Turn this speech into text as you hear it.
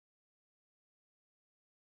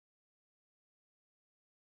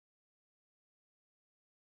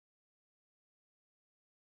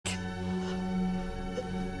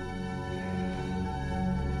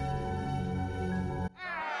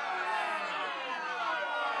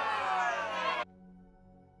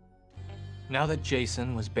Now that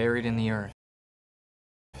Jason was buried in the earth,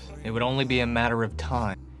 it would only be a matter of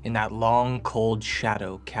time in that long, cold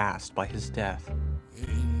shadow cast by his death.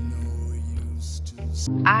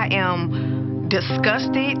 I am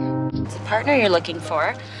disgusted. It's a partner you're looking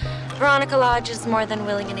for. Veronica Lodge is more than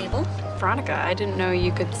willing and able. Veronica, I didn't know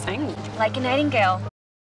you could sing. Like a nightingale.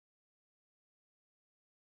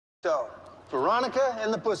 So, Veronica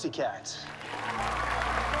and the Pussycats.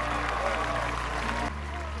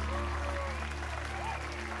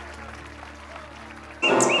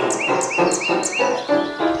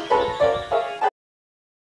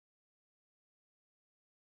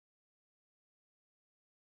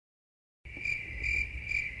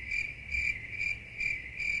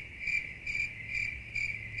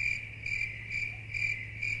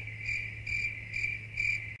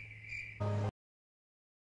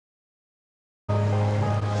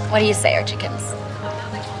 What do you say, our chickens?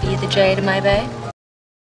 Be the J to my bay?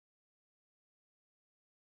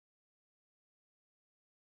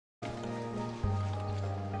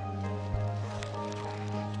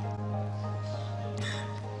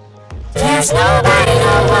 There's nobody,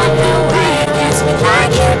 no one, no way against me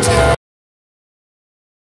like you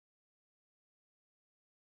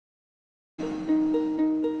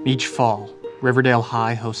do. Each fall, Riverdale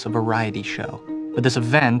High hosts a variety show, but this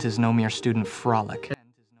event is no mere student frolic.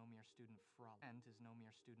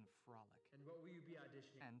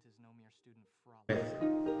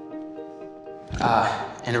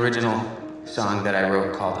 An original song that I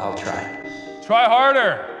wrote called I'll Try. Try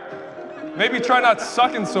harder. Maybe try not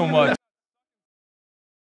sucking so much.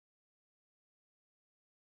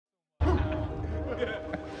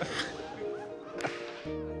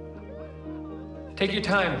 Take your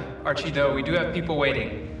time, Archie, though. We do have people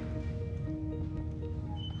waiting.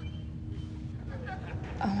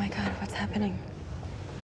 Oh my God, what's happening?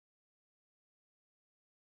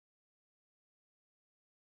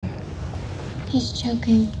 He's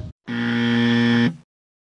choking.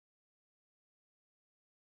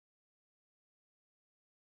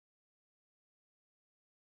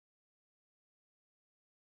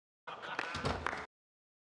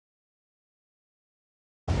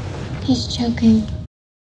 He's choking.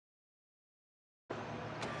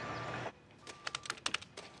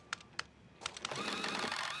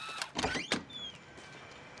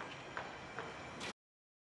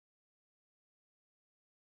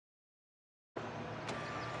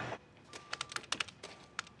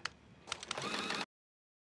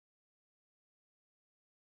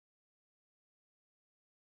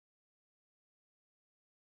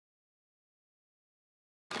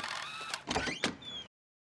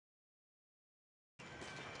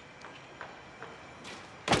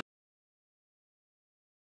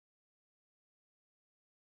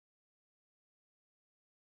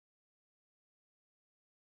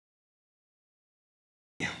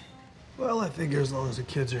 Well, I figure as long as the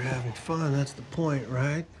kids are having fun, that's the point,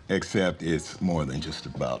 right? Except it's more than just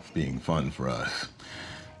about being fun for us.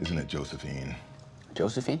 Isn't it, Josephine?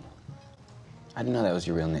 Josephine? I didn't know that was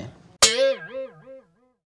your real name.